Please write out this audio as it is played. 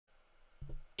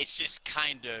it's just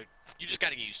kind of you just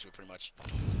got to get used to it pretty much.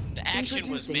 The action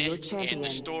was meh, and the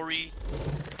story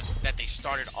that they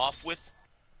started off with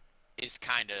is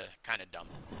kind of dumb.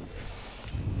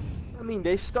 I mean,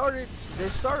 they started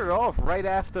off right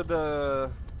after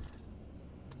the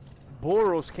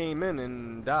Boros came in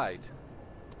and died.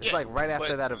 It's Yeah, like right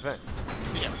after that event.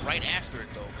 Yeah, right after it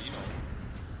though. But you know,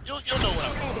 you'll know what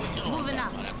I'm talking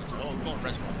about after it's going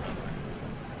restaurant.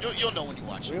 You'll know when you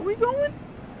watch it. Where we going?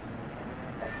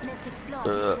 Let's explore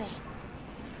this way.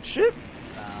 Ship?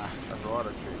 Nah, that's water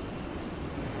tree.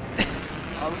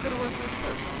 Oh, look at what's this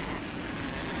ship.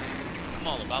 I'm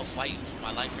all about fighting for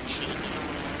my life and shit.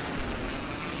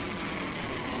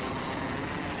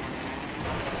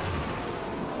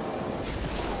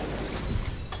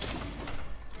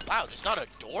 Wow, there's not a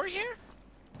door here?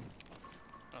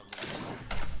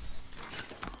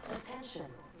 Attention.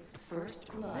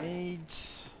 First blood. Mage.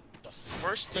 The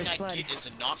first thing I get is a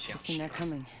knockdown. Seen that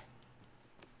coming.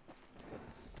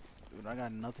 Dude, I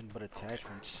got nothing but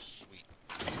attachments. Sweet.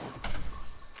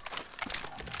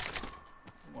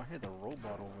 Oh, I hear the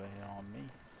robot over here on me.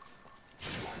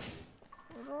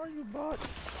 Where are you, bot?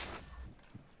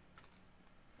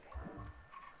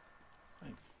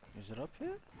 Wait, is it up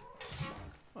here?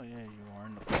 Oh yeah, you are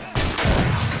in the back.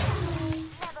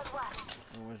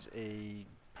 There was a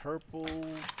purple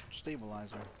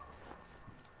stabilizer.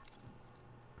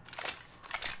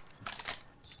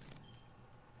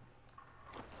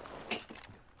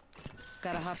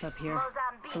 Gotta hop up here.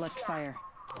 Select fire.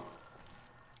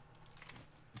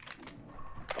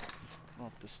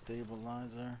 Drop the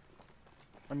stabilizer.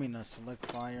 I mean, select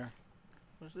fire.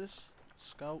 What's this?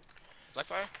 Scout? Black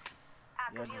fire?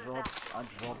 Yeah, I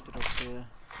dropped it up there.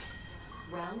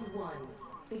 Round 1.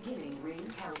 Beginning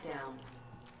ring countdown.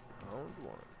 Round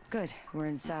 1. Good, we're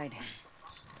inside.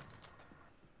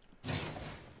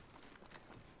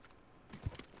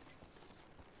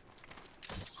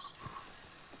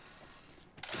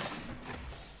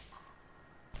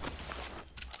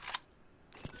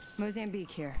 Mozambique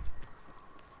here.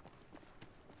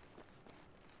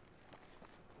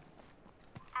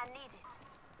 I need it.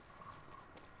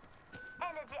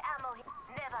 Energy ammo here.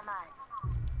 Never mind.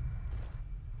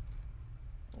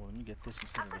 Oh, let me get this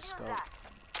instead of a scout.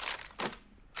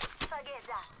 Forget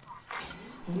that.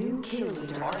 New kill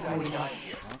leader.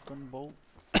 Shotgun bolt.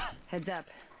 Heads up.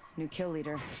 New kill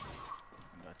leader.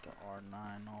 Got the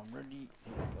R9 already.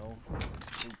 Here we go.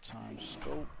 2-time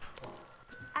scope.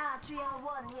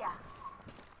 R301 here.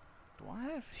 Do I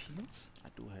have heals? I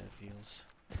do have heals.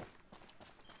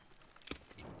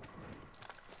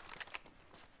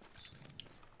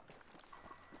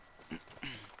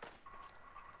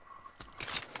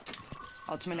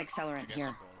 Ultimate accelerant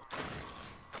here.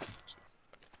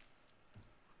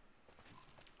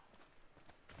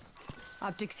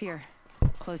 Optics here.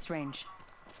 Close range.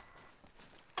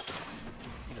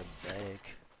 Need a bag.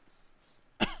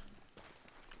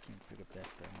 Can't pick up that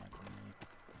thermite grenade.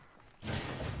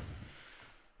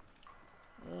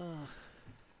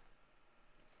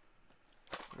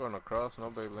 Going across,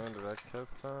 nobody landed at Kev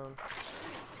Town.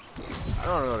 I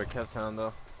don't know the Kev Town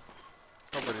though.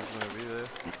 Nobody's gonna be there.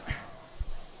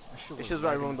 It's just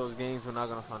right one of those games we're not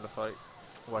gonna find a fight.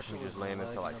 Watch me just land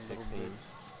until like 16.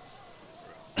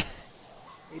 Hey,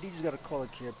 you just gotta call a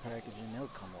care package and they'll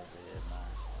come over here, man.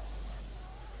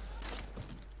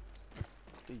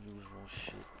 The usual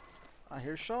shit. I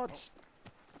hear shots.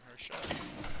 I heard shots.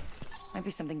 Might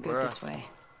be something good this way.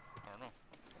 I don't know.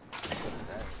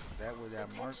 That was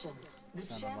that mark. Attention. The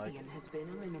Sounded champion like has been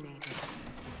eliminated.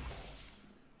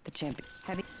 The champion.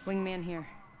 Heavy wingman here.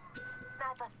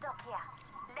 Sniper stock here.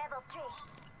 Level 3.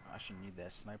 I should need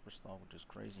that sniper stuff, which is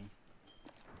crazy.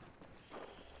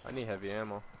 I need heavy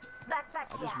ammo.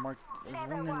 Backpack I here. just marked. There's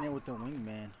one in there with the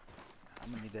wingman. I'm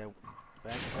gonna need that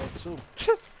backpack too.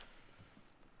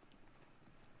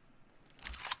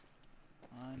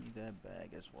 I need that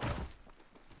bag as well.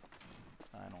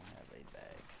 I don't have a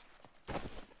bag.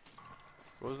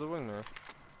 What was the wingman?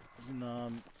 It's in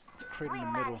the crate in the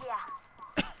Wingman middle.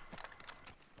 here.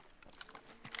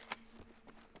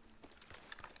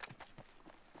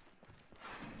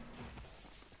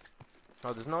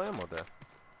 Oh, there's no ammo there.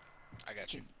 I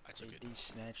got you. I took it. AD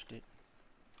snatched it.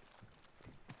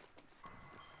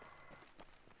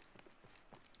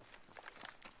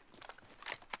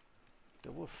 They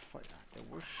were They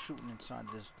were shooting inside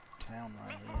this town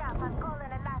right Listen here. up, I'm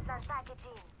calling a lifeline package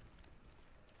in.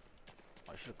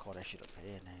 I should have called that shit up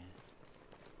here, man.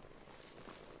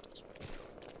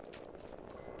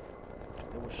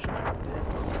 They were shooting up there.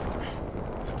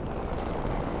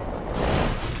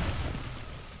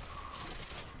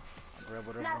 I'll grab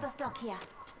whatever. Sniper stock here.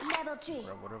 Level Level 3.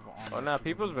 Grab whatever armor Oh, nah, she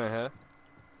people's needs. been here.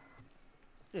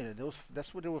 Yeah,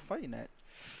 that's what they were fighting at.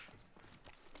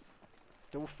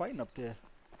 They were fighting up there.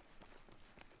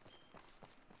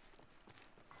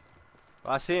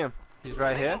 Oh, I see him. He's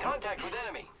right here. Contact with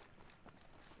enemy.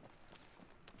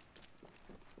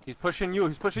 He's pushing you.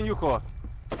 He's pushing you, Core.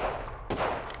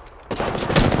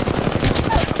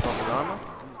 Armor.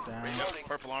 He's down. Yep,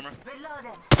 purple armor.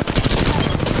 Reloading.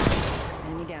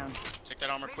 Enemy down. Take that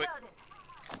armor quick.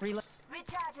 Reload.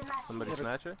 Recharging my Somebody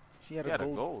snatch it? She had He a had a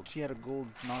gold. gold. She had a gold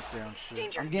knockdown shit.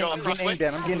 Danger. I'm Yo, getting crossway. aimed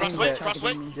at. I'm getting Crossway, aimed at.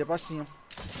 crossway. Yep, I see him.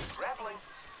 Grappling.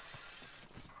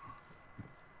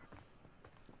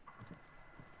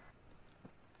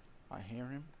 I hear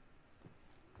him.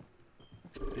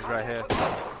 He's right here.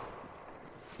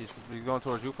 He's going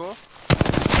towards you, Core?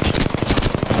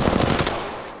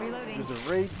 Reloading. There's a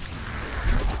raid.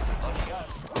 Lucky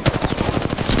us.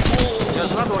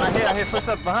 There's another one. I hear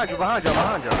footsteps behind you, behind you.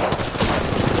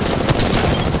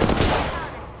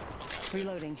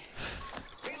 Reloading.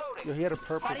 Reloading. Yo, he had a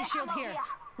purple. Body shield here.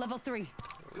 Level 3.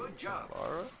 Good job.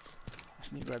 Alright.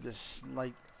 Just need to grab this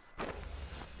light.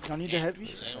 Y'all need the heavy?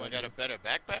 Does anyone got a better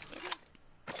backpack?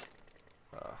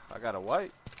 I got a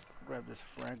white. Grab this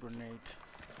frag grenade.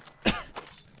 Hold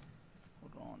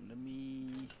on, let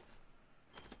me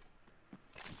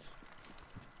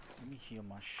heal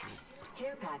my shit.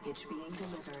 Care package being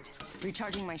delivered.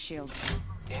 Recharging my shields.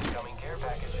 Incoming care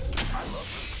package. I love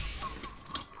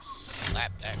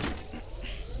Slap that.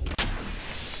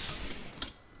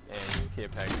 And this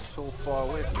kid pack is so far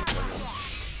away from each other.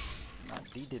 Nah,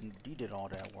 D did all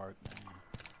that work, man.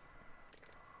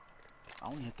 I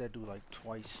only hit that dude like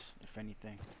twice, if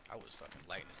anything. I was fucking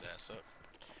lighting his ass up.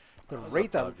 The I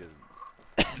rate that love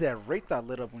just that rate that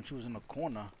lit up when she was in the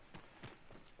corner.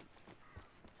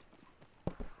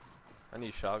 I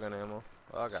need shotgun ammo.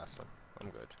 Oh, I got some. I'm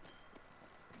good.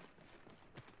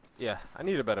 Yeah, I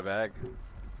need a better bag.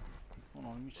 Hold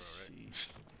on, let me Alright. see.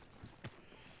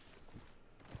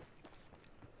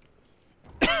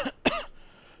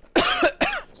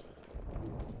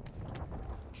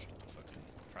 Shoot the fucking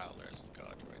prowler as the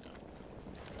guard right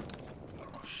now.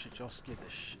 Oh shit, y'all scared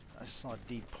the shit. I saw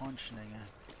D punch, nigga.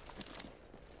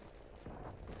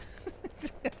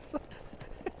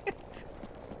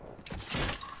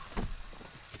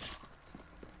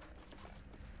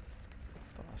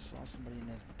 Thought I saw somebody in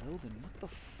this building. What the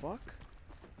fuck?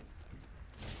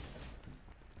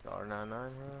 $1.99 here. I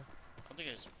don't think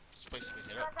it's supposed to be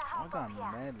hit up. I got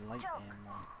mad light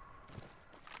ammo.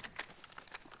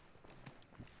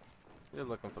 You're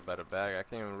looking for better bag. I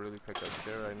can't even really pick up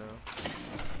shit right now.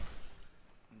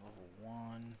 Level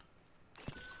 1.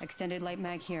 Extended light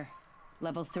mag here.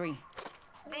 Level 3.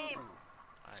 Dibs.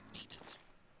 I need it.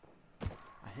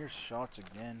 I hear shots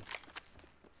again.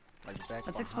 Like back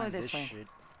Let's explore behind this way. shit.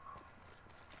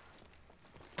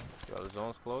 Yo, the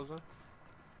zone's closing.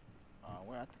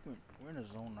 I think we're in a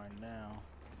zone right now.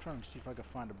 I'm trying to see if I can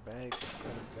find a bag. Better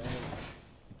bag.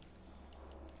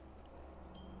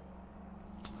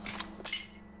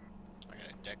 I got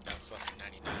a decked out fucking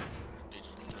 99.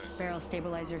 Digital threat. Barrel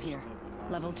stabilizer here.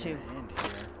 Level 2. And here.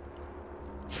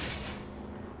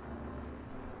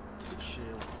 Big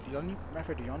shield. Do y'all need? Matter of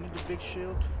fact, do y'all need the big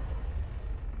shield?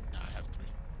 Nah, I have 3.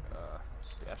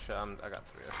 Yeah, sure. I got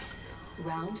 3. I should be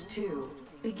Round 2.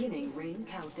 Beginning ring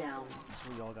countdown.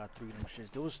 So we all got 3 of them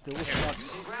shits. There was shots.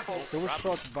 using grapple. There was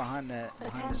shots behind this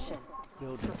Attention.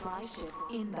 building. Supply ship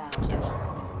inbound.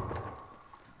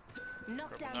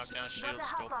 Knockdown. knockdown shield, There's a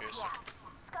skull hop up piercer. here.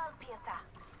 Skull piercer.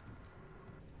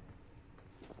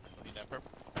 Don't need that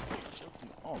purple. Shield.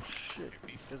 Oh shit!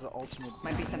 There's an ultimate.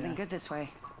 Might be down something there. good this way.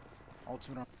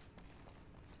 Ultimate.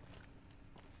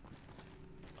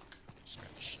 Fuck. Just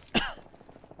grab this shit.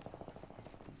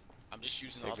 I'm just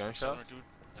using the Hey, ultimate gunshot? summoner, dude.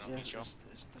 And I'll Yeah, beat y'all.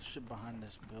 it's the shit behind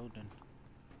this building.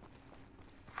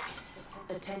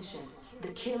 Attention. The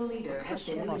kill leader has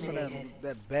been When I saw eliminated.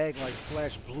 that bag like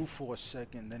flashed blue for a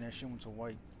second, then that shit went to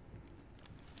white.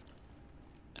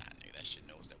 Nah, nigga, that shit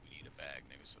knows that we need a bag,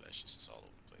 nigga, so that shit's just all over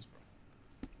the place, bro.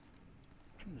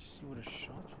 I'm trying to see where the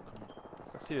shots were coming.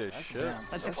 I see this That's shit. down- Let's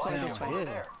that's explore down this way.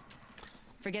 here.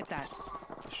 Forget that.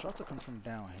 The shots are coming from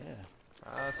down here.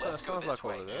 Let's go Sounds this like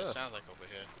way. over Yeah, there. it sounds like over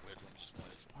here. Wait, let me just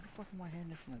point it. Why the fuck am I hearing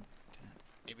it from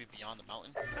Maybe beyond the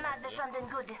mountain? Might be something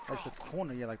good this way. like the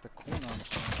corner? Yeah, like the corner. I'm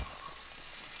saying.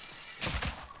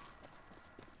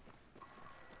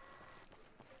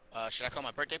 Should I call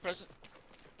my birthday present?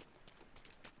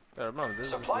 Yeah, remember, this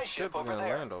Supply is ship ship over gonna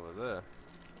there. land over there.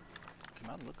 Can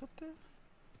I look up there?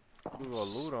 Do a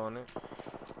loot on it.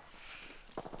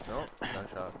 Nope,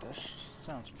 gunshot. That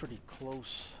sounds pretty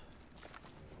close.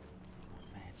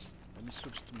 Man, let me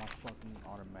switch to my fucking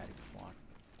automatic before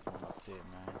I go up there,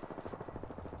 man.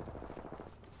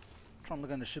 I'm trying to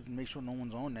look on the ship and make sure no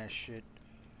one's on that shit.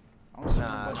 I don't see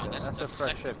Nah, nobody. that's that's a the fresh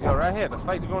second ship. Yo, right here, the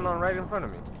fight's going on right in front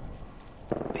of me.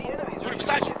 The enemies Right are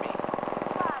beside you. me.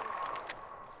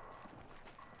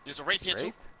 There's a Wraith here too.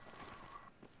 Wraith?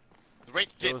 The Wraith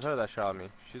It dipped. was her that shot me.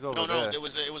 She's over No, there. it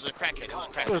was a crackhead. It was a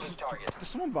Contact crackhead. with target. There's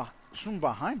someone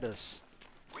behind us.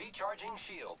 Recharging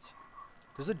shields.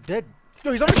 There's a dead.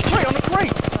 Yo, he's on the crate, on the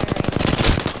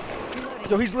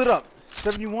crate! Yo, he's lit up.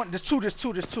 71. There's two. Enemy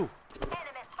spotted.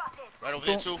 Right over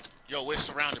there too. Yo, we're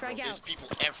surrounded, bro. Frag There's out. people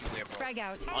everywhere, bro. Frag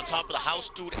out. On top of the house,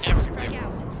 dude, everywhere, Frag bro.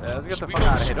 out. Yeah, let's get the Should we fuck go-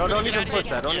 out of here. should Don't we even get out of push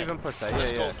here? that. Don't Yeah. even push that.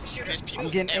 Let's Yeah, go. yeah. There's people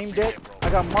I'm getting aimed everywhere, at. bro. I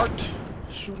got marked.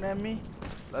 Shooting at me.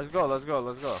 Let's go, let's go,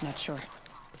 let's go. Not sure.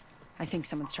 I think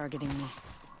someone's targeting me.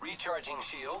 Recharging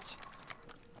shields.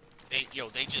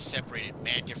 They just separated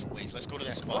mad different ways. Let's go to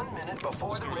that spot. 1 minute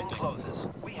before the ring closes.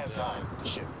 We have time. The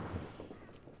ship.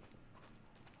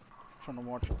 Trying to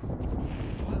watch.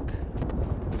 Fuck.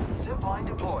 Zipline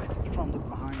deployed. Trying to look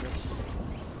behind us.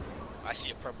 I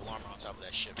see a purple armor on top of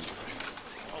that ship.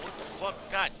 Oh, what the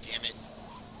fuck? God damn it.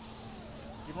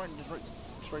 You're right.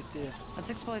 It's right there. Let's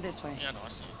explore this way. Yeah, no, I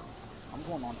see it. I'm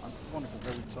going at the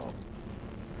very top.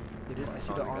 It is. I see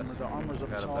Oh, the we armor. The armor's up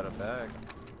Got a better top. bag.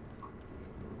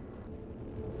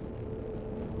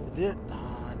 Is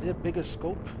there a bigger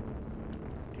scope?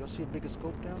 Do y'all see a bigger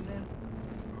scope down there?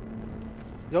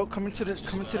 Yo, come into this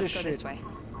Let's go shit. this way.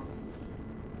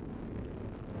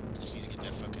 Just need to get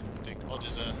that fucking thing. Oh,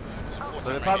 there's a So 4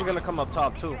 they're right probably here. gonna come up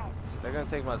top too. They're gonna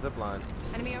take my zip line.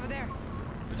 Enemy over there.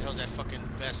 What the hell's that fucking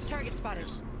vest? Target spotted.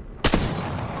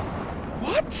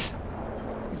 What?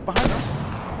 He's behind us.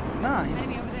 Nah,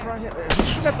 Enemy over there. right here. He's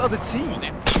shooting at the other Oh, team.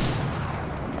 there.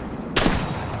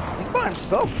 He's by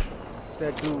himself.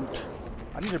 That dude.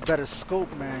 I need a better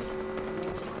scope, man.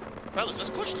 Fellas, let's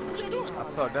push them. What are y'all doing? I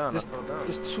fell down, I There's, fell down.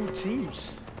 there's two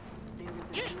teams. There is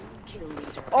a new kill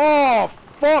leader. Oh,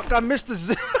 fuck. I missed the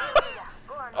zip.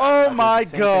 Oh my Same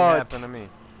thing god. happened to me. You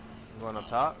going up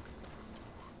top?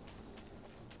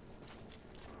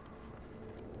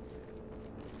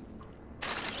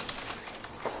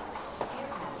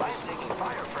 I am taking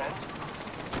fire,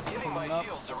 friends. Giving my up.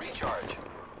 shields a recharge.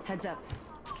 Heads up.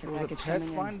 Care There was a package coming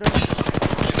in. Pathfinder.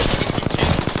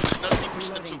 There's another team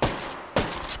pushing them too.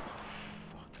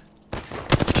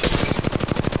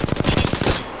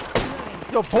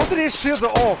 Yo, both of their shields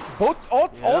are off. All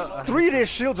Yeah. three of their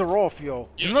shields are off, yo.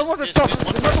 Yeah, Another one's a there's tough.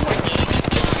 one Another person one. right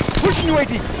there. Pushing you, AD.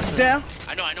 He's down.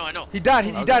 I know. He died.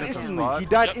 He Okay, died so instantly. far. He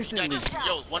died Yep, he instantly. this-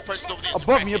 Yo, one person over there. is a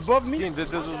Above me, crackhead. above me. This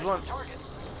was one.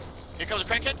 Here comes a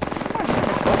crackhead.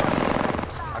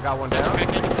 I got one That's a down.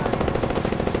 crackhead.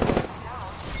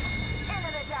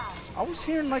 Enemy down. I was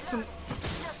hearing like some.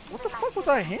 What the fuck was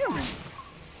I hearing?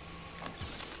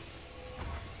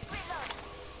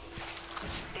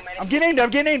 I'm getting aimed at.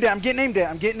 I'm getting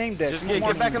aimed at. Just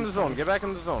get back in the zone. Get back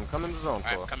in the zone. Come in the zone,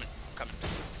 Alright, Cole. I'm coming.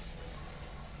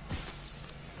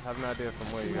 I have an idea from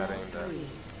where you got aimed at.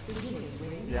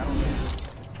 Yeah, I don't know.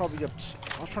 It's probably up.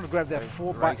 I was trying to grab that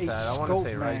 4x8 Right side. I want to scope,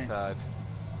 say right man. side.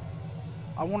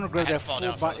 I want to I grab had that to fall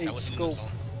down, fellas. I 4x8 wasn't in the scope.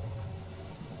 zone.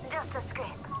 Just a scrape.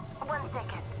 1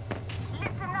 second.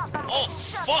 Listen up. I'm Oh, getting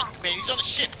shot fuck, at. man. He's on the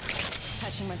ship.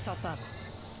 Patching myself up.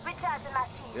 Recharging my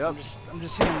shield. Yep. I'm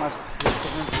just hitting my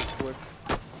syringe real quick.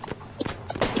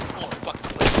 Come on, fucking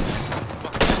place.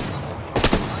 Fuck that.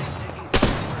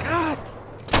 God!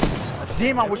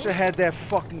 Damn, I wish I had that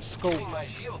fucking scope. Giving my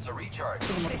shields a recharge. I'm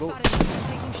They gonna go. spotted me. I'm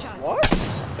taking shots. What?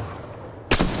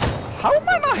 How am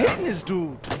I not hitting this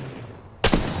dude?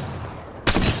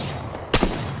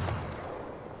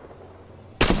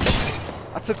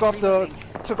 I took off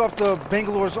the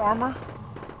Bangalore's armor.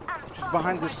 I'm Just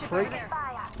behind Supply this ship crate. over there.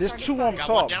 fire. There's two on Got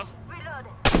one top. down.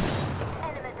 Reloaded.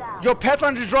 Enemy down. Yo,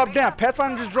 Pathfinder just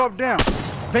dropped down.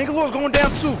 Bangalore's going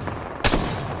down too.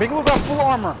 Bangalore got full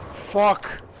armor. Fuck.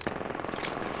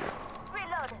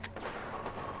 Reloaded.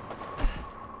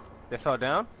 They fell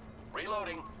down?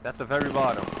 Reloading. That's the very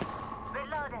bottom.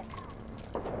 Reloaded.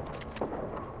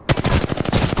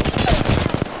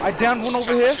 I downed one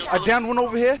over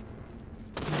here.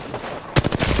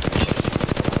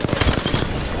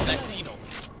 Oh, that's Tino.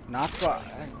 Nah, fuck.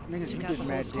 Niggas, you Took out did the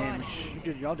mad whole squad.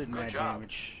 damage. Y'all did mad job.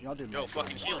 damage. Y'all did Yo, mad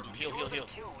fucking damage. heal him. Heal.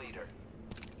 Kill leader.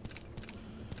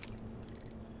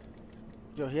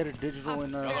 Yo, he had a digital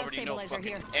in Y'all Barrel already know stabilizer fucking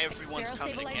here. everyone's Barrel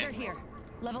coming stabilizer again. here.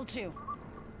 Level 2.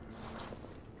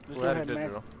 This Who dude had a had mad.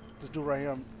 digital? This dude right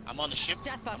here. I'm on the ship.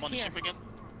 Death box I'm on the here. ship again.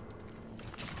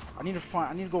 I need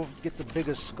to go get the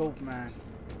bigger scope, man.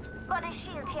 Body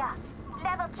shield here.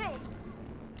 Level 3. I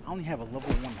only have a level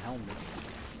 1 helmet.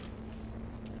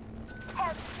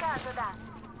 Let's scatter that.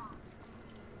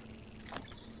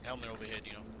 Helmet overhead,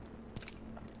 you know.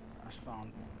 I just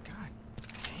found. God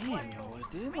damn, yo. Is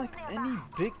there like any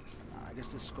big? I guess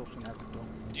this scope's gonna have to do.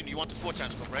 You want the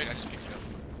 4x scope, right? I just picked it up.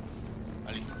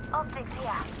 Ali. Optics here.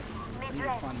 I need to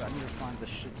Mid-range. find the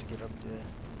shit to get up there.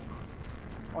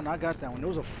 Oh, no, I got that one. There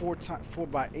was a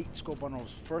 4x8 scope on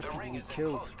those first The people ring we is in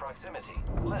killed. close proximity.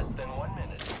 Less than 1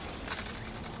 minute.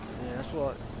 Yeah, that's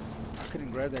what. I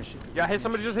couldn't grab that shit. Yeah, hey,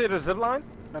 somebody just hit a zip line?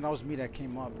 No, that was me that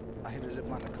came up. I hit a zip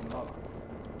line to come up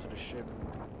to the ship.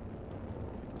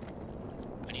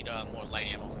 I need more light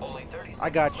ammo. Only 30 seconds I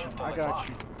got you. left on I the got clock.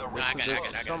 you. The No, ring I got it, I got it,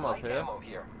 I got Some it. up light here. ammo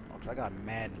here. Oh, 'cause I got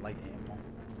mad light ammo.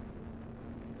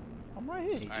 I'm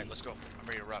right here. Alright, let's go. I'm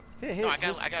ready to rock. Here, No, I here.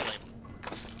 got light ammo.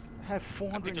 I have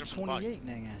I picked it up from the body. 428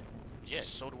 nigga. Yeah,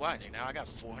 so do I, nigga. Now I got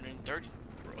 430,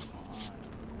 bro. Alright.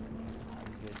 I'll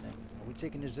be good, nigga. Are we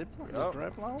taking the zip line? Yup. The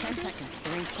grab line? 10 seconds. The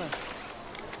ring's close.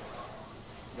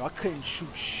 Yo, I couldn't shoot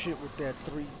shit with that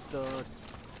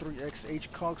 3x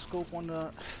H-Cog scope on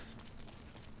the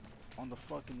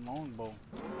fucking longbow.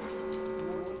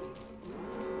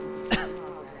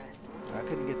 I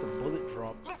couldn't get the bullet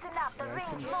drop. Listen up, the Yeah,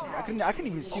 ring's moving. I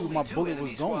couldn't even see where my bullet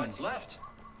was going. Left.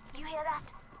 You hear that?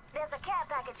 There's a care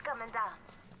package coming down.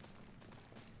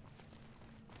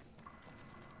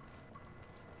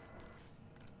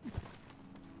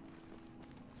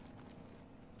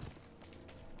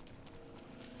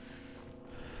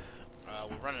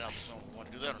 We're running out the zone. We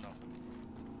want to do that or no?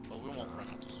 Well, we won't run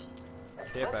out the zone.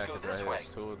 Care Let's package go right this here. way.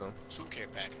 There's 2 of them. 2 care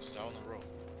packages out on the road.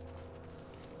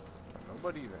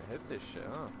 Nobody even hit this shit,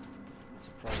 huh?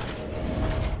 Surprised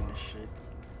this shit.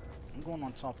 I'm going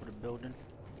on top of the building.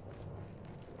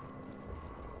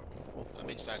 I'm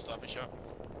inside Stop and Shop.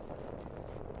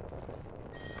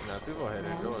 Now, people hit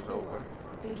it. Doors open.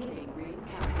 Beginning ring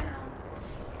countdown.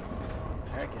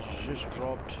 Package just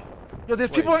dropped. Yo,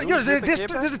 there's Wait, people. who Yo, hit the care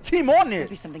there's a team on there. Could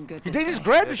be something good this They just time.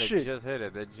 grabbed Yeah, the they shit. just hit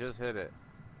it. They just hit it.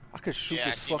 I could shoot Yeah,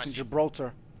 I this see him, I fucking see him.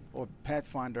 Gibraltar or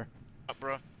Pathfinder. Up,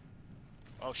 bro.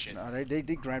 Oh shit. No, they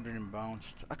grabbed it and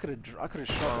bounced. I could have Oh,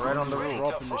 shot right on the Ready roof. to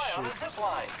dropping this fly on shit. the zip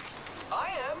line. I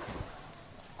am.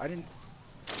 I didn't.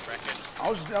 Crackhead. I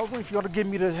was waiting for y'all to give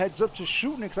me the heads up to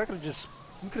shooting it, cause I could have just.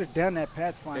 We could have downed that They're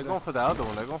Pathfinder. going for the other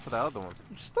one. They're going for the other one.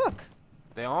 I'm stuck.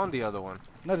 They're on the other one.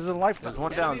 No, there's a lifeline. There's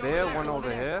one down there, one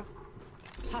over here.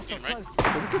 Hostile Right. close. So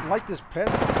we could light this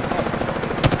Pathfinder.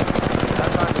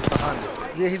 Pathfinder's behind it.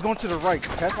 Yeah, he's going to the right.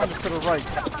 Pathfinder's to the right.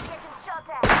 Stop, I'm getting shot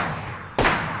at.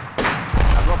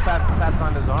 I broke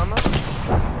Pathfinder's armor.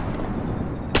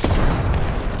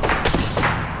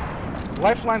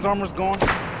 Lifeline's armor's gone.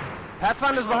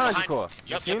 Pathfinder's behind you, Core.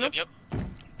 You Yup, seen yup, him? yup,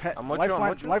 yup. I'm with you, I'm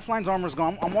with you. Lifeline's armor's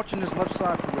gone. I'm watching this left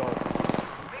side for y'all.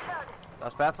 Reloaded.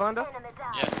 That's Pathfinder? Enemy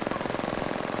down. Yeah.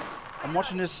 I'm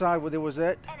watching this side where there was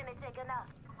that. Enemy taken out.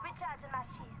 Recharging my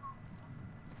shields.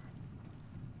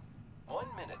 1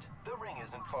 minute. The ring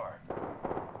isn't far.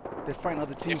 They're fighting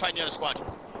other They're teams. fighting the other squad.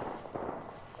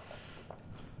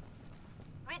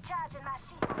 Recharging my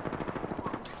shields.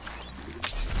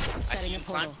 I see Setting you a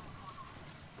climb. portal.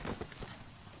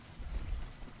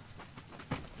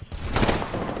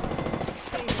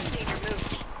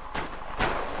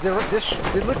 They're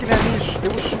looking at me. They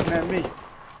were shooting at me.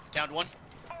 Down one.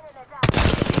 Enemy down.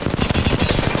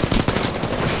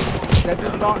 That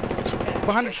dude knocked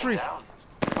behind the Taken tree. down.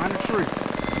 Behind the tree.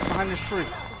 Behind this tree.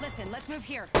 Listen, let's move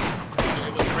here. So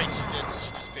it was great. She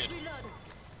disappeared.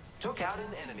 Took out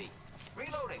an enemy.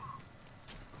 Reloading.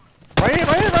 Right here,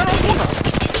 right on the corner.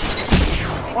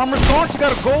 Armor's gone. She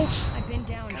got a gold. I've been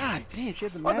down. God damn, she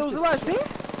had the Oh, master. that was the last team?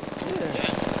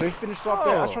 Yeah. They finished off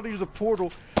that. I Oh. tried to use a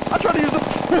portal. I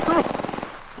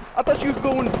thought you could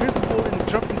go invisible and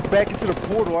jump back into the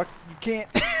portal. You can't.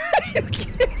 You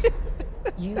can't.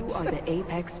 You are the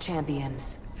Apex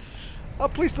champions. I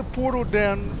placed the portal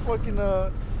down. Fucking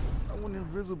I went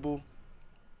invisible.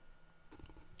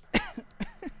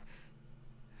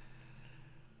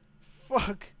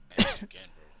 Fuck. Again,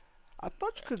 bro. I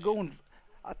thought you could go in.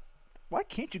 Why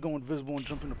can't you go invisible and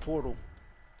jump in the portal?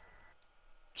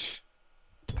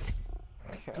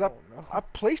 Cause I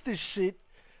placed this shit.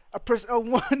 I pressed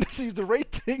L1 to use the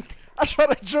rate thing. I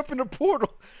tried to jump in the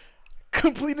portal.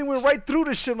 Completely went right through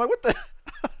the shit. I'm like, what the?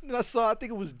 Then I saw, I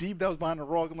think it was Deep that was behind the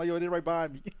rock. I'm like, yo, they're right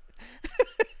behind me.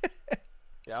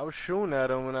 Yeah, I was shooting at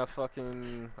him when I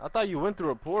thought you went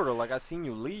through a portal, like I seen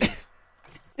you leave.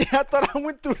 Yeah, I thought I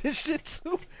went through this shit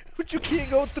too. But you can't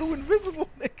go through invisible,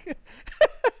 nigga.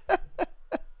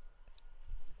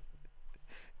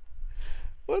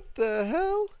 What the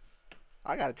hell?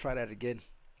 I gotta try that again.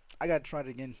 I gotta try it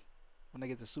again when I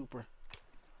get the super.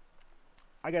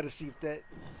 I gotta see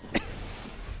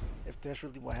if that's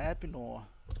really what happened or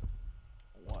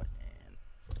what,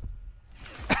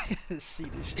 man. See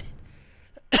this shit.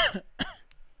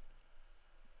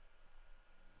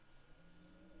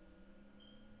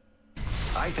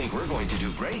 I think we're going to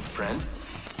do great, friend.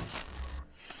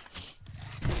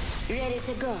 Ready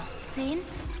to go. Seen?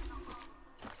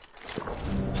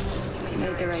 You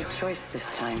made the right choice this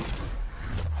time.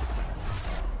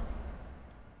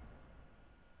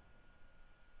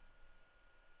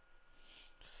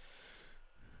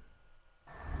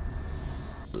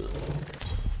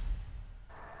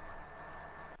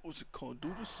 What's it called?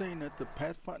 Dude is saying that the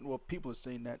Pathfinder, well, people are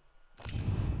saying that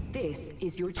This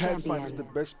is your Pathfinder is the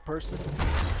champion. best person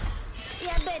You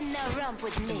better not romp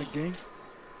with in the me. game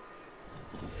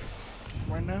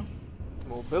right now.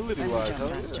 Mobility I'm the wise, jump huh?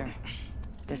 master.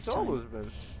 This It's always time. been.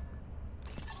 Got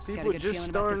a People good just feeling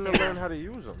about starting this to learn area. how to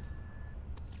use them.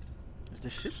 Is the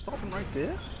ship stopping right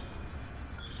there?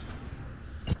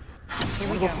 Here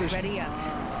we go go. fish. Ready up.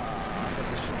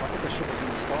 I think the ship was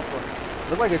gonna stop, but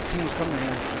looked like a team was coming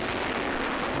here.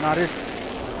 Not it.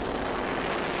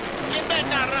 You better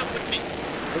not run with me.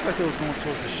 Looked like it was going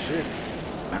towards the ship.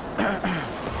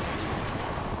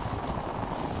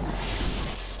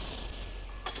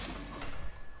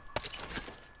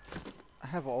 I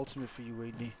have an ultimate for you,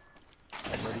 AD.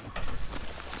 I'm ready.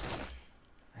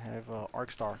 I have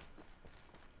Arc Star.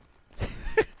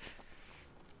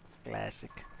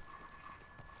 Classic.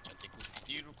 Gente, com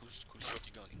tiro, com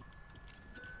shotgun.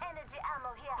 Energy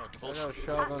ammo here. No, I devotion. got a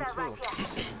shotgun Hostile right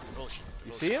too. here. Devotion.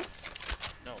 You see him?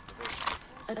 No, devotion.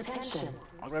 Attention.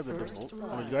 I'll grab the First remote. Oh,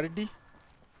 blood. you got it, D?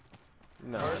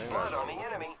 No, I First didn't blood got on the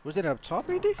enemy. Was it up top,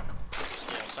 AD? Yeah, I'm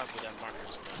talking with that marker.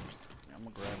 Is on me. I'm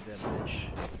gonna grab that bitch.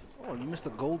 Oh, you missed a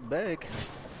gold bag.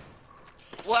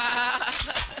 Wow!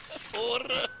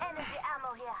 Porra! Energy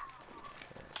ammo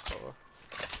here.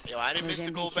 Yo, I didn't Where's miss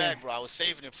the MB gold here? bag, bro. I was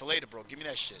saving it for later, bro. Give me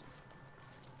that shit.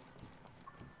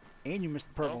 And you missed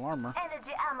purple armor.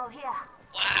 Energy ammo here.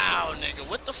 Wow, nigga.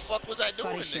 What the fuck was I doing,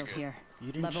 Body shield nigga? here. You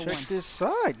didn't Level check 1. this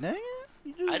side, nigga.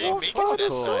 You just I didn't walked make it to by that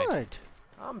the side.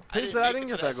 I'm I pissed didn't that I make didn't it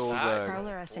get to that that gold side. bag.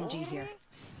 Prowler SMG here.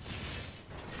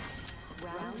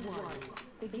 Round 1.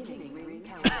 Beginning ring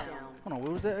countdown. Hold on,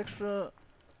 where was that extra?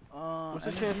 What's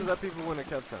the energy? chances that people win a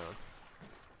Kev Town?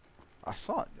 I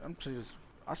saw it. I'm serious.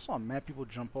 I saw mad people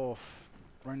jump off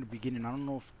right in the beginning. I don't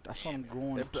know if I saw them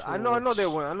going. I know they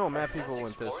towards- went. I know mad Let's people went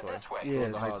explore this way. Yeah, Towards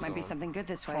the like- hot Might be zone. something good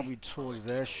this way. Probably towards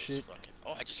that shit. Fucking...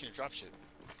 Oh, I just seen a drop ship.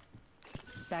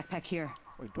 Backpack here.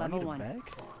 Wait, do Level I need a 1. bag?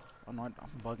 Oh no, I'm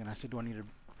bugging. I said, do I need a?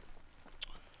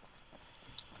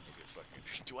 Nigga,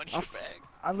 fucking... Do I need a bag?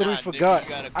 I literally Nah, nigga, forgot. you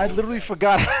got a I gold literally bag.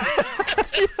 forgot.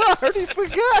 I already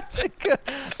forgot, nigga.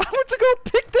 I went to go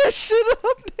pick that shit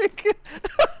up, nigga.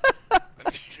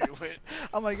 Nigga went...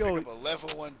 I'm like, Pick yo. up a level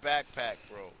 1 backpack,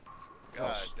 bro.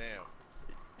 God damn.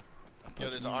 Yo,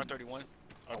 there's an R31.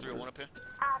 R301 up here.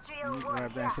 You need to R301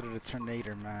 grab that here. instead of the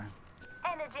Tornado, man.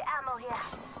 Energy ammo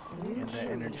here. And that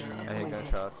energy. I hate ammo.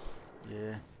 gunshots. Yeah.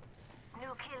 New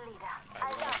kill leader.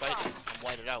 Alright, we're gonna fight. I'm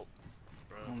whited out.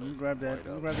 Bro, Let me grab that.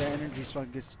 Let me grab that energy so I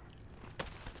get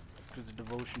to the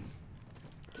devotion.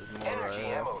 There's more right Energy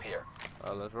here. ammo here.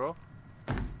 Let's roll.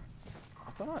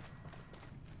 I thought.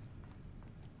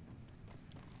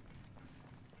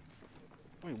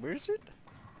 Wait, where is it?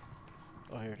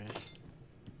 Oh, here it is.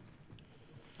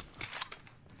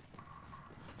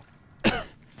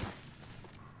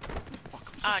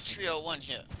 R301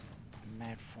 here. I'm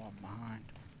mad far behind.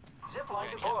 Zipline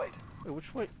Yeah, deployed. Wait,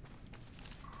 which way?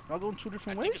 Y'all going two I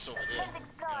different think ways? it's over there. Let's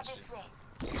explore Gotcha.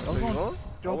 this way. Y'all Where you going, going?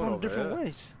 y'all I went going over different there.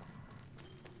 ways.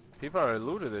 People already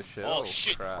looted this shit. Oh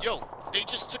shit. Crap. Yo, they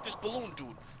just took this balloon, dude.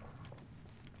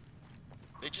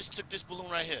 They just took this balloon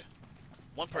right here.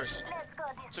 One person Let's go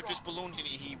this took way. this balloon and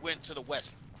he went to the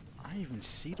west. I didn't even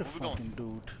see the Where we going? fucking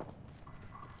dude.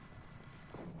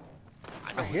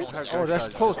 I know I we hit. going to that the Oh, that's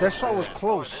shot. close. That shot was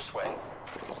Explore close. this way.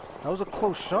 That was a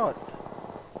close shot.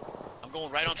 I'm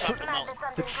going right on top of the Might be mountain.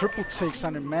 The something triple good. take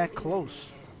sounded mad close.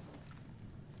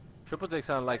 Triple take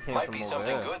sounded like came Might from be over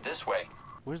something there. good this way.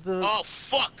 Where's the? Oh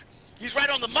fuck! He's right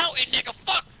on the mountain, nigga.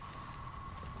 Fuck!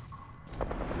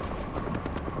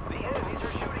 The enemies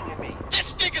are shooting at me.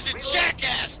 This nigga's a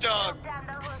jackass, dog. Down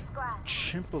the whole squad.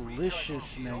 Chimpalicious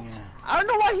nigga. I don't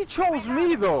know why he chose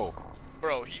me though.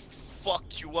 Bro, he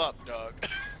fucked you up, dog.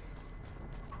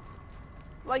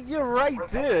 Like you're right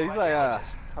there. He's like,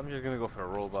 I'm just gonna go for the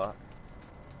robot.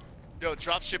 Yo,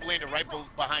 dropship landed right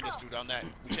behind us, dude. On that,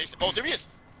 we chased him. Oh, there he is.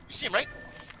 You see him, right?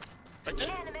 Right there.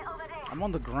 Enemy over there. I'm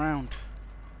on the ground.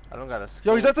 I don't got a.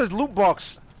 Yo, he's scope. at the loot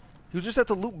box. He was just at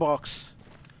the loot box.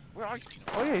 Where are you?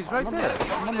 Oh yeah, he's right I'm, there.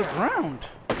 I'm on the ground.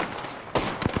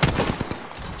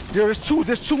 There's two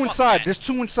inside. man. There's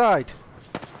two inside.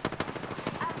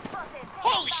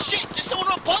 Holy shit! There's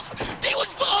someone above. They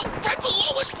was right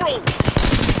below us, bro. Get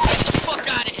the fuck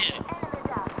out of here.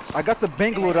 I got the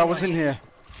Bangalore that was in here.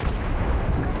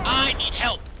 I need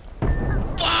help.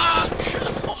 Fuck!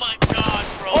 Oh my god,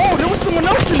 bro. Oh, there was someone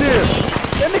else in there.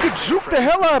 That nigga juked the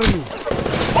hell out of me.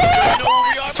 You know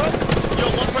where we are, bro? Yo,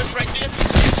 one person right there.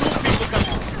 Two people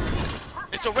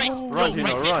coming. It's a race. Run, Yo, Gino,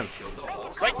 right there. run.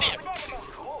 Right there.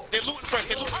 They're looting first.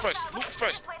 They're looting first. Looting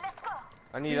first.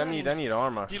 I need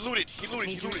armor. He looted. He looted.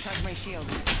 Need He to looted. recharge my shields.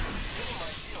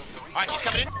 Alright, he's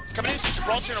coming in. He's coming in. It's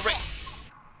Gibraltar and a Ray.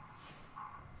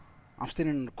 I'm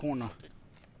standing in the corner.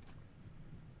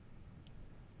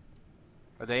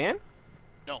 Are they in?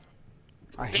 No.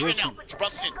 I They're hear in now. you.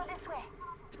 Gibraltar's in.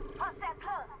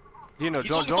 Dino, He's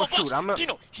don't looting the gold shoot. box. I'm not.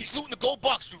 Dino, he's looting the gold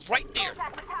box, dude, right there.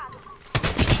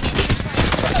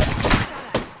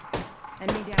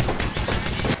 Enemy down.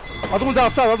 Other one's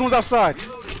outside. Other one's outside.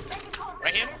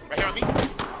 Right here. Right here on me.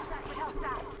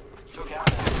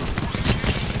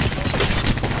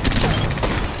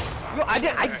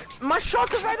 Yo, my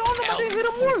shot is right on him. I didn't hit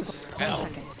him once. 1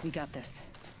 second. We got this.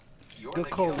 Good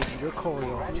call, Lizzie. Good call,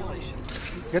 yo.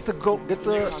 Get the go. Get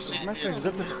the.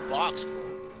 Get the. Box.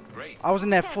 I was in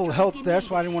that full health. That's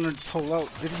why I didn't want to pull out.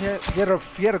 Did he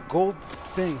have? He had a gold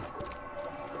thing.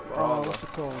 What's it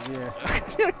called? Yeah.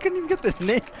 I couldn't even get the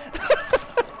name.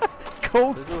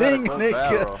 Gold This dude had a thing, good nigga.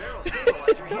 barrel.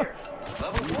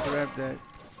 Let me grab that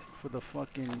for the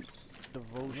fucking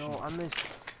devotion. No, I missed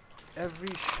every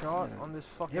shot on this He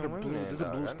fucking had a blue. wingman, There's a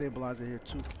blue dog. stabilizer here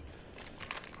too.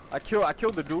 I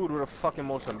killed the dude with a fucking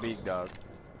Mozambique, dog.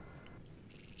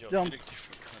 Yo, Jump. get a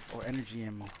different gun. Or energy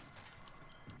ammo.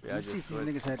 Yeah, I Let me see just if these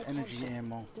switched. niggas had energy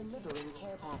ammo. Delivering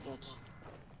care package.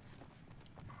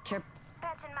 Care.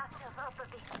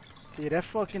 Yeah, that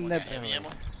fucking Anyone that. got heavy ammo?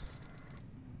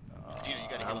 Dino, you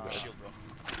gotta heal up your shield, bro.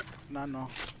 Nah, no.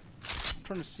 I'm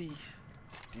trying to see.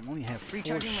 Damn, only have 4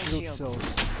 Recharging my shield shields.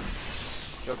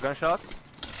 cells. Yo, gunshots?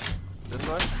 This way?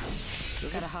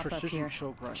 There's Gotta a hop up precision here.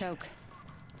 choke right. Choke.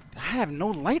 I have no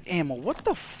light ammo. What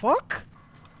the fuck?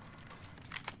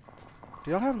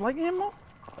 Do y'all have light ammo?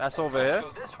 That's over here? Go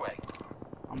this way.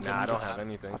 I'm good, Nah, I I'm don't good. have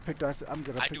anything. I'm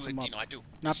good. I I picked do him it, up. Dino, I do.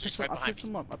 Nah, I It's picked right him. I behind picked me.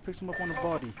 him up. I picked him up on the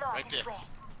body. Right there.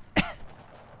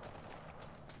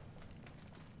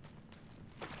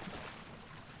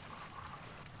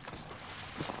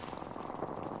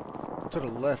 To the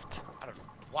left. I don't know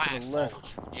why To I the followed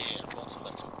left. you. Yeah, I'm going to the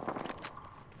left too.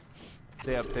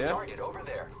 They up there? Target over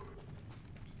there.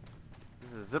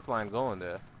 There's a zip line going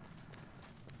there.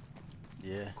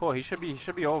 Yeah. Cool, he should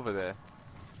be over there.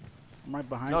 I'm right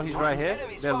behind No, you. he's right here.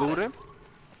 Enemy They're spotted. looting.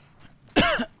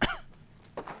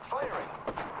 Firing.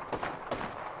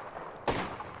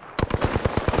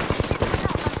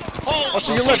 Holy to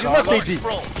your shit, left, your left, Lord, AD.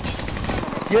 bro.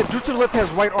 Yeah, dude to the left has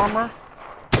white armor.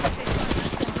 I'm taking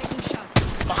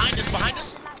shots. Behind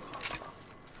us.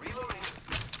 Reloading.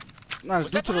 Nah, Was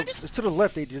it's that dude to the, behind us? it's to the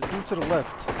left, AD. It's dude to the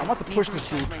left. I'm about to Need push to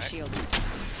this recharge dude. my shields.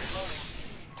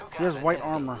 Took He has out white an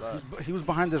enemy. armor. He was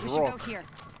behind this We should go rock. here.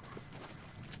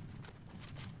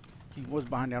 He was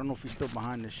behind it. I don't know if he's still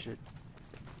behind this shit.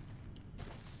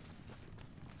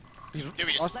 He's, Here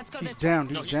he is. oh, Let's go he's this down.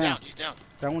 No, He's he's down. down. He's down.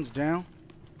 That one's down.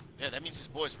 Yeah, that means his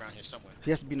boy's around here somewhere.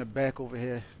 He has to be in the back over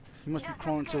here. He must be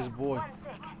cloning to his boy.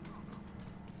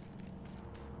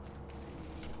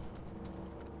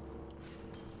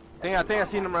 I think I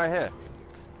seen him right here.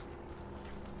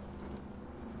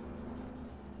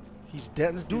 He's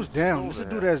down. This dude's down. This is a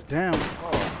dude that's down.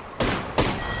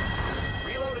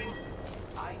 Reloading.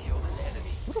 I killed an enemy.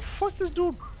 What the fuck this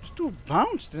dude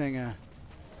bounced thing at?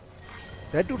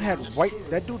 That dude had white.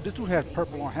 This dude has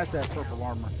purple armor. Has to have purple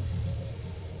armor.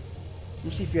 Let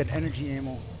me see if he had energy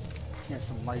ammo. He had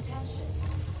some light. Attention.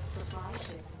 Supply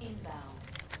ship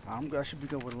inbound. I should be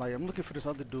good with light. I'm looking for this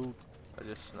other dude. I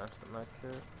just snatched the med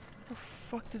kit. Where the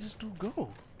fuck did this dude go? Do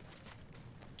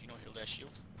you know heal that shield?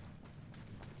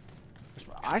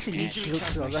 I actually need Need to shield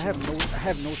recharge cells. my I shields.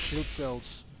 have no shield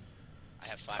cells. I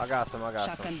have 5. I got some.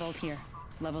 Shotgun bolt here.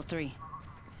 Level 3.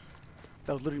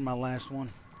 That was literally my last one.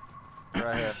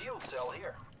 Right here. Shield cell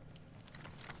here.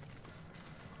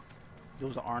 There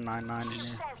was an R99 in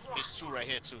There's, there. there's 2 right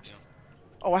here too, Dino.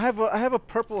 Oh, I have a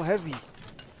purple heavy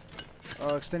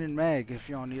extended mag. If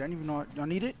y'all need, I don't even know. Y'all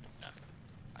need it?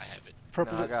 I have it.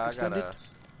 Purple No, I got extended. a.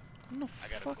 No, I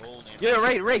got fuck. a gold and Yeah,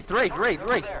 right.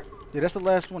 Over there. Yeah, that's the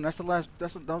last one. That was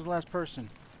the last person.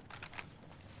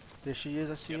 There she is.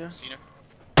 I see her. Yep, seen her.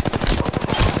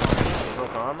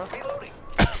 Broke armor. Reloading.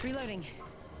 Reloading.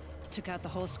 Took out the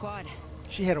whole squad.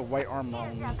 She had a white armor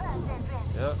on me. Yep.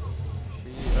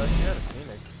 She had a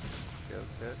Phoenix.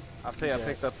 good. I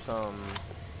picked up some.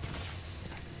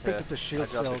 Picked up the shield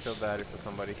I dropped cells. a shield battery for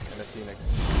somebody and a Phoenix.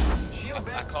 Shield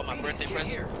I call my birthday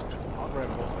present. I'll grab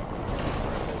both.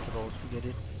 Both of those. Get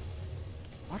it.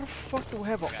 Why the fuck do I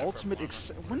have an Got a ultimate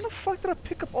purple when the fuck did I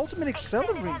pick up ultimate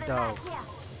accelerate, dog?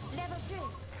 Level 2.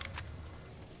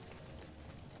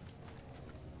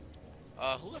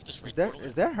 Who left this ring?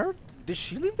 Is that her? Did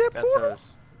she leave that That's portal? hers.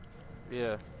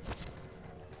 Yeah.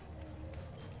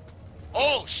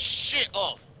 Oh shit!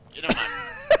 Oh, you know mind.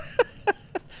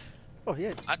 Oh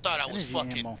yeah. I thought I was Energy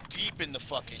fucking ammo. deep in the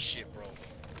fucking shit, bro.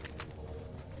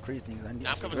 Crazy things. I need.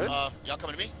 Now I'm coming. Good? Y'all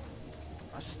coming to me?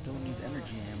 I still need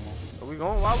energy ammo. Are we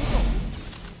going? Why we going?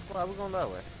 Why we going that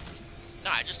way?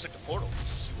 Nah, I just took the portal.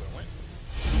 See where it went.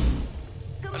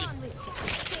 Come on, Richard.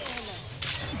 Say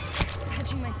hello.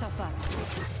 Patching myself up.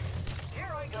 Here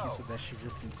I go. So that shit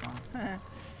just in time.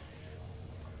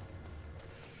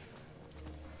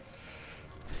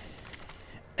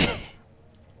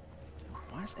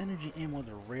 Why is energy ammo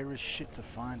the rarest shit to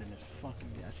find in this fucking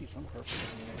game? I see some purple.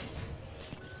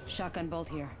 Shotgun bolt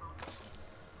here.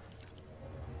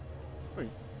 Wait,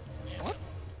 what?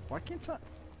 Why can't I?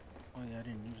 Oh yeah, I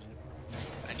didn't use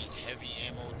it. I need heavy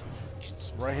ammo and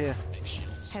some Right here. big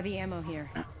shields. Heavy ammo here.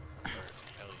 Hell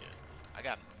yeah. I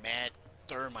got mad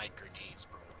thermite grenades,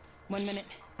 bro. 1 minute.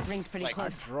 Ring's pretty Like,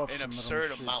 close. Dropped An some of them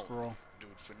absurd shit, amount, bro. dude,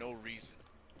 for no reason.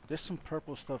 There's some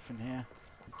purple stuff in here.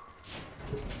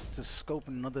 To scope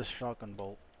another shotgun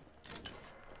bolt.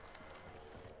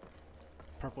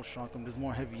 Purple shotgun. There's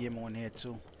more heavy ammo in here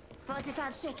too.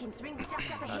 45 seconds. Rings just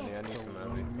up I need ahead. some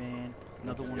heavy. Man,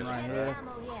 another one Get right Heavy here.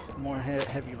 ammo here. More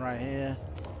heavy right here.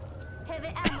 Heavy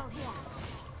ammo here.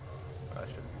 That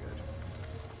should be good.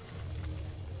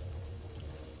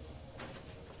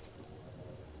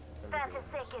 30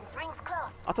 seconds. Rings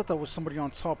close. I thought that was somebody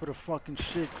on top of the fucking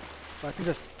shit. But I think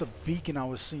that's the beacon I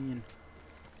was seeing.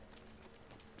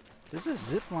 There's a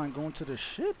zip line going to the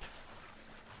ship.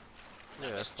 Nah,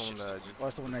 Yeah, that's that's the the one ship's that Oh,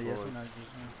 that's the one that, yes, Lord. one that just,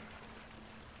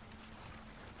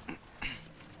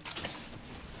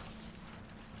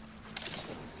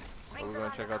 Are we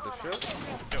gonna check out the ship?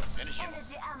 Yo, energy ammo.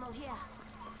 Energy ammo here.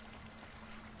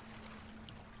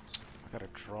 I gotta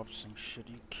drop some shit.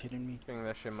 Are you kidding me? I think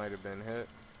that shit might have been hit.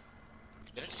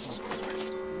 Did I just see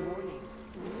something? Warning.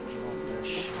 Drop that In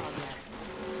shit. progress.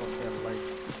 Fuck that light.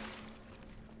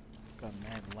 Got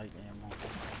mad light ammo.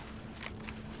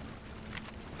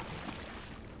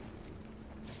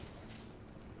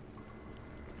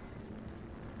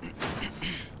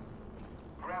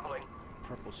 Grappling.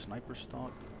 Purple sniper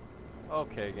stock.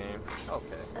 Okay, game.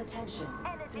 Okay. Attention.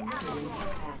 Energy Delivering ammo care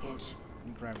here. package. Let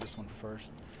me grab this one first.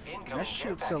 Incoming That care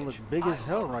shit cell looks package. big as I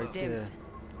hell love right there. Dibs.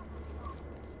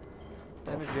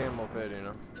 Energy ammo pit, you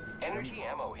know. Energy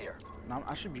ammo here. Now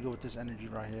I should be good with this energy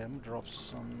right here. I'm gonna drop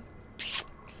some.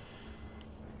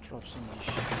 Drop some of this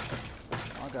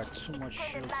shit. I got too much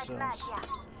shield Extended cells. mag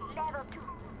here. Level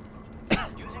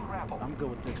 2. Using grapple. I'm good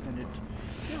with the extended.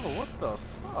 Yo, what the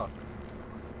fuck?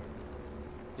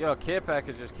 Yo, care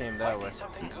package just came that Might be way.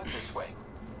 something good this way.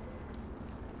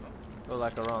 Look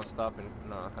like around stopping.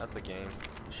 No, that's the game.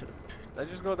 Should have. Let's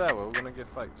just go that way. We're gonna get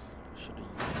fights. Should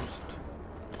have used.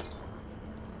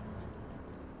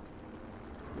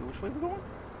 Wait, which way we going?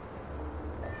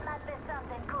 Might be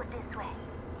something good this way.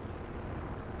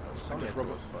 Some just of rub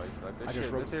those it- fights. Like I this just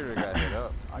shit. rub- This area got hit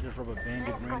up. I just rubber banded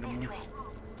Let's go randomly. this way.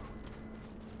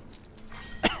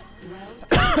 Round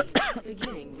 3.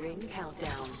 Beginning ring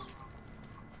countdown.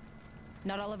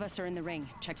 Not all of us are in the ring.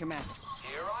 Check your maps.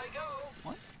 Here I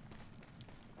go.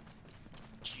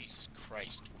 Jesus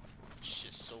Christ, dude.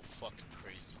 Shit's so fucking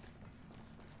crazy.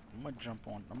 I'm gonna jump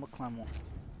on. I'm gonna climb on.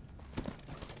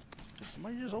 Did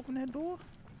somebody just open that door?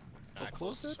 Nah, I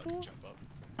close closed it so that I can door? jump up.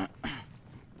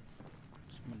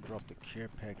 I'm gonna drop the care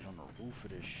package on the roof of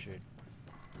this shit.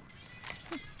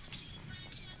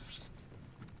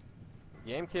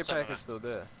 Game care Something package still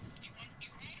there.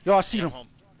 Yo, I see Yeah, I'm them. home.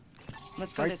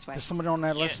 Let's go Right? this way. There's somebody on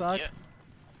that left Yeah, side. yeah.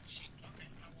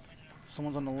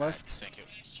 Someone's on the Alright, left thank you.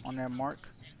 on that mark.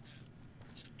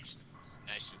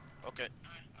 Nice. Okay.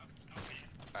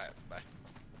 Alright, bye.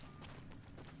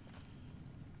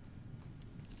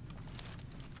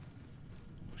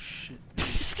 Oh, shit.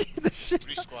 The shit.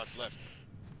 3 squads left.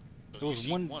 So There was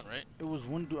you one- seen one, right? It was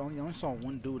one dude. I only saw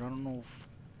one dude. I don't know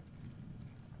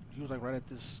if he was like right at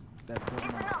that building.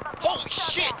 Listen up. I'm Holy getting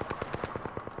shit! shot at.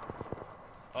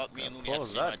 Oh, me and Yeah, Looney had to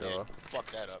close see my that dad. door.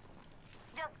 Fuck that up.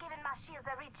 Just giving my shields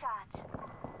a recharge.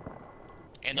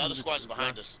 And the other squad's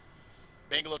behind us.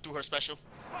 Bangalore threw her special.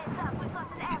 Heads up, we've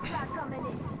got an airstrike coming in.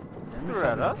 I'm Threw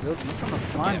inside that this up? building. I'm trying to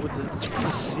find what the. I'm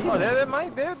trying to see. Oh,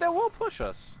 them. they will push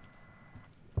us.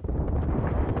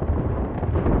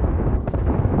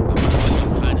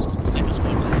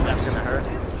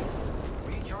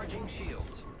 Recharging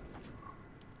shields.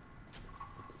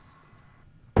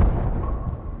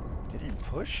 They didn't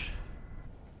push.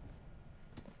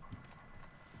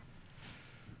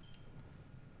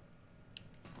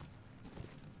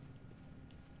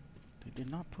 They did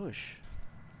not push.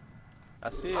 I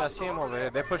see him over there.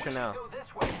 They're pushing now. Go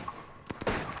this way.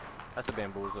 That's a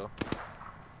bamboozle.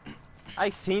 I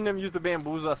seen them use the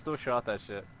bamboozle, I still shot that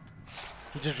shit.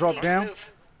 He just dropped down.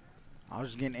 I was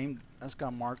just getting aimed. I just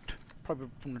got marked. Probably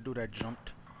from the dude that jumped.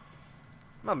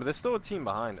 No, but there's still a team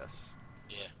behind us.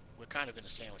 Yeah, we're kind of in a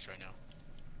sandwich right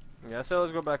now. Yeah, so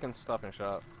let's go back and stop and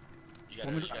shot. You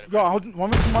gotta, you gotta. Yo, I was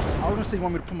gonna say you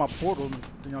want me to put my portal,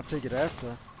 then y'all take it after.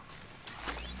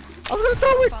 I was gonna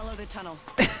throw it. Follow the tunnel.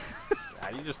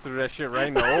 Nah, you just threw that shit right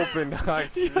in the open, dog.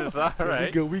 It's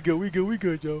alright. We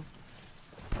good, yo.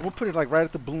 We'll put it like right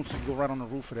at the balloon so you go right on the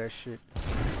roof of that shit.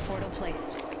 Portal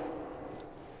placed.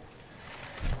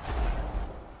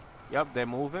 Yep, they're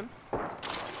moving.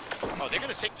 Oh, they're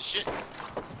gonna take the shit.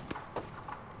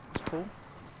 That's cool.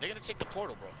 They're gonna take the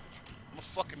portal, bro. I'm gonna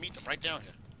fucking meet them right down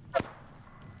here.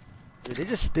 Yeah,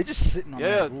 they just sitting on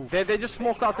Yeah, that roof. they just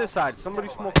smoked out this side. Somebody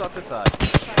smoked out this side.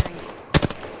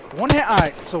 One had,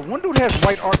 alright, so one dude has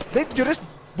white armor.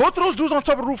 Both of those dudes on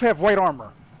top of the roof have white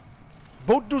armor.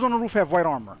 Both dudes on the roof have white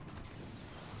armor.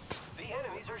 The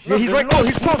enemies are Yeah, he's there's right. no- Oh,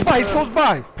 he's close by. He's close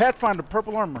by. Pathfinder,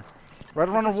 purple armor, right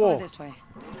around Let's the wall. explore this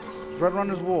way. Right around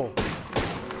his wall.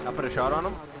 I put a shot on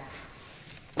him.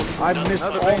 I missed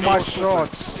Another all big my old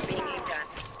shots.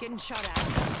 Getting shot at.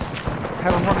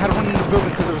 Had to run in the building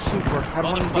because of the super. Had to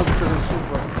run in the building because of the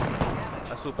super.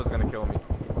 That super's gonna kill me.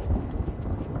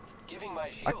 giving my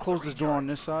shields I closed this door on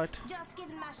this side. Just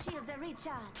giving my shields a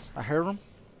recharge. I heard him.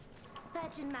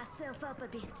 Patching myself up a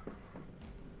bit.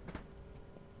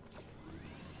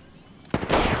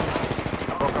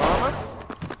 Broken armor?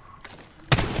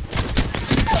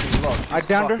 I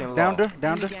downed her. Fucking Downed low. her.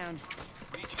 Downed her. Down.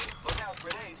 Look out,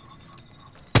 grenade.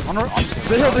 On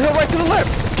the hill right to the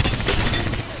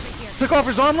left. Took off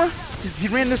his armor. He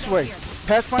ran this way.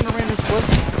 Pathfinder ran this way.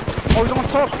 Oh, he's on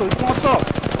top still. He's on top.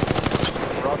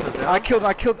 Ross is down. I killed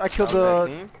That the. was that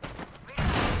team.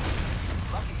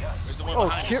 There's the one Oh,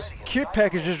 behind us. kit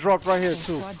package just dropped right here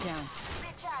too. Squad down.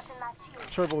 Recharging my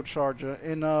shields. Turbocharger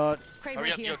and Kraber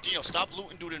Hurry up, here. yo, Dino, stop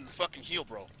looting, dude, and fucking heal,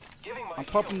 bro. Giving my I'm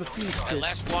popping the Phoenix That kit.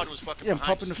 last squad was fucking Yeah, I'm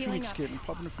behind popping the us. Healing Phoenix up. kit. I'm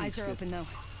popping the Phoenix Eyes are kit. open though.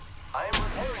 I am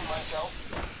repairing myself.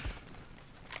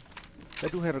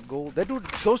 That dude had a gold. That dude.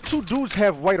 Those two dudes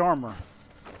have white armor.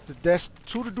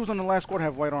 Two of the dudes on the last squad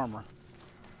have white armor.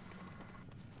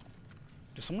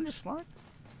 Did someone just slide?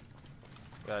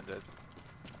 Yeah, I did.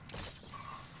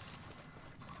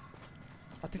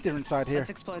 I think they're inside here. Let's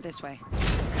explore this way.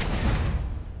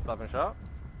 Stop and shot?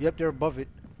 Yep, they're above it.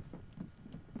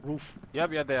 Roof.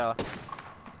 Yep, yeah, they are.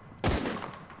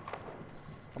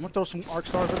 I'm gonna throw some arc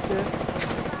stars up there.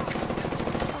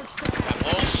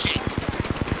 Oh, shit.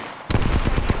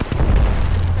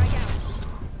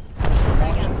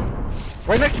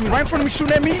 Right next to me, right in front of me,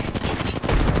 shooting at me.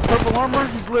 Purple armor,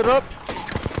 he's lit up.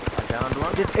 I downed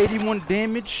one. Did 81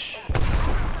 damage. I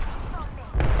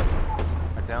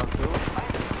downed two.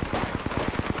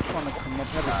 Trying to come up.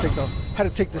 Had to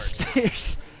take the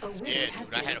stairs. Yeah,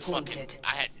 dude,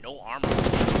 I had no armor.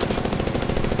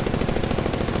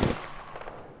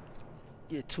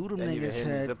 Yeah, two of them Didn't even niggas hit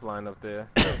the had. zip line up there.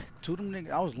 Two of them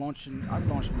niggas. I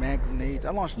launched mag grenades. I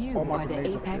launched You all my are the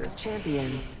grenades up Apex there.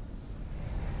 champions.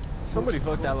 Somebody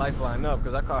fucked that lifeline up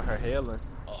because I caught her hailing.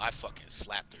 Oh, I fucking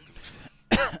slapped her.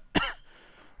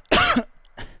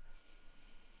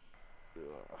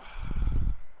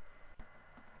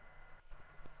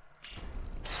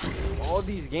 All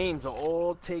these games are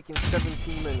all taking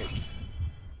 17 minutes.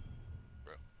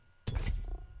 Slapping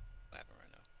right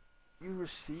now. You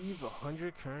receive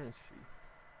 100 currency.